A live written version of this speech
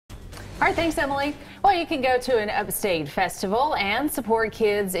All right, thanks, Emily. Well, you can go to an upstate festival and support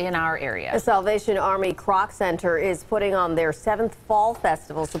kids in our area. The Salvation Army Kroc Center is putting on their 7th fall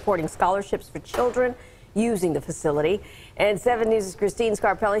festival, supporting scholarships for children using the facility. And 7 News' Christine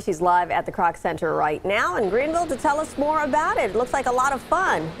Scarpelli, she's live at the Kroc Center right now in Greenville to tell us more about it. It looks like a lot of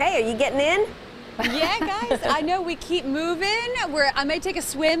fun. Hey, are you getting in? Yeah, guys, I know we keep moving. I may take a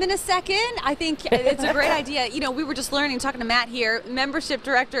swim in a second. I think it's a great idea. You know, we were just talking to Matt here, membership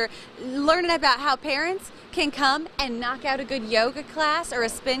director, learning about how parents can come and knock out a good yoga class or a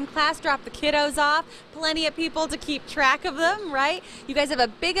spin class, drop the kiddos off. Plenty of people to keep track of them, right? You guys have a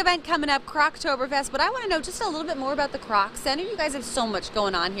big event coming up, Croctoberfest, but I want to know just a little bit more about the Kroc Center. You guys have so much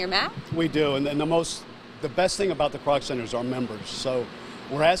going on here, Matt. We do, and the best thing about the Kroc Center is our members. So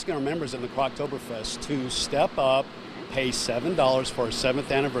we're asking our members in the Croctoberfest to step up, pay $7 for our 7th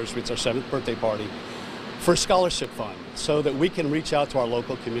anniversary, it's our 7th birthday party, for a scholarship fund so that we can reach out to our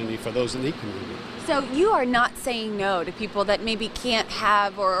local community for those in need community. So you are not saying no to people that maybe can't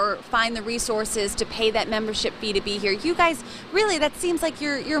have or find the resources to pay that membership fee to be here. You guys, really, that seems like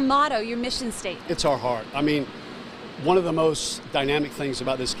your motto, your mission statement. It's our heart. I mean, one of the most dynamic things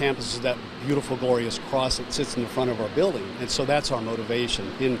about this campus is that beautiful, glorious cross that sits in the front of our building. And so that's our motivation.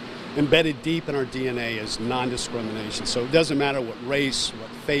 Embedded deep in our DNA is non-discrimination. So it doesn't matter what race, what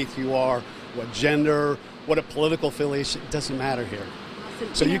faith you are, what gender, what a political affiliation, it doesn't matter here.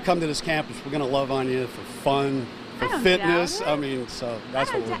 So you come to this campus, we're going to love on you for fun, for fitness. I mean, so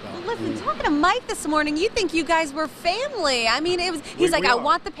that's what we're about. Listen, talking to Mike this morning, you think you guys were family. I mean, he's like, I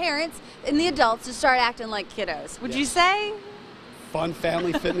want the parents and the adults to start acting like kiddos. Would you say? Fun,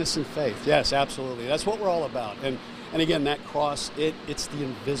 family, fitness, and faith. Yes, absolutely. That's what we're all about. And again, that cross, it's the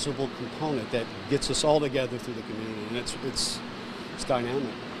invisible component that gets us all together through the community, and it's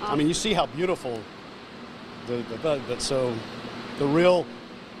dynamic. I mean, you see how beautiful but so the real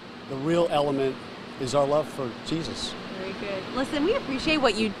element is our love for Jesus. Very good. Listen, we appreciate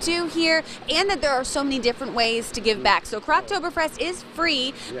what you do here and that there are so many different ways to give back. So Croctoberfest is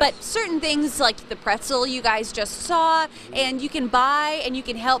free, but certain things like the pretzel you guys just saw, and you can buy and you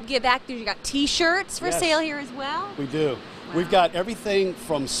can help give back. You got t-shirts for sale here as well? We do. Wow. We've got everything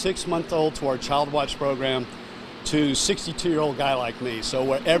from 6-month-old to our Child Watch program to 62-year-old guy like me. So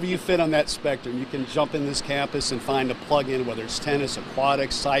wherever you fit on that spectrum, you can jump in this campus and find a plug-in, whether it's tennis,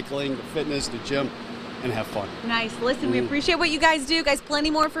 aquatics, cycling, the fitness, the gym, and have fun. Nice. Listen, we appreciate what you guys do. Guys, plenty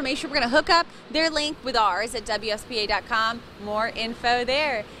more information. We're going to hook up their link with ours at WSPA.com. More info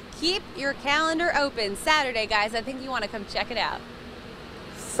there. Keep your calendar open. Saturday, guys, I think you want to come check it out.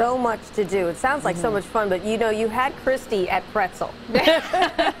 So much to do. It sounds like so much fun, but you know, you had Christy at pretzel.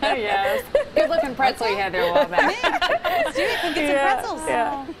 Yes. Good looking pretzel you had there a while back. Let's do it. Come get some pretzels.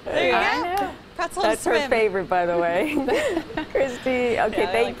 Yeah. There you go. Pretzel That's her favorite, by the way. Christy, okay,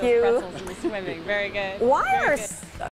 thank you. Pretzels and the swimming. Very good. Why are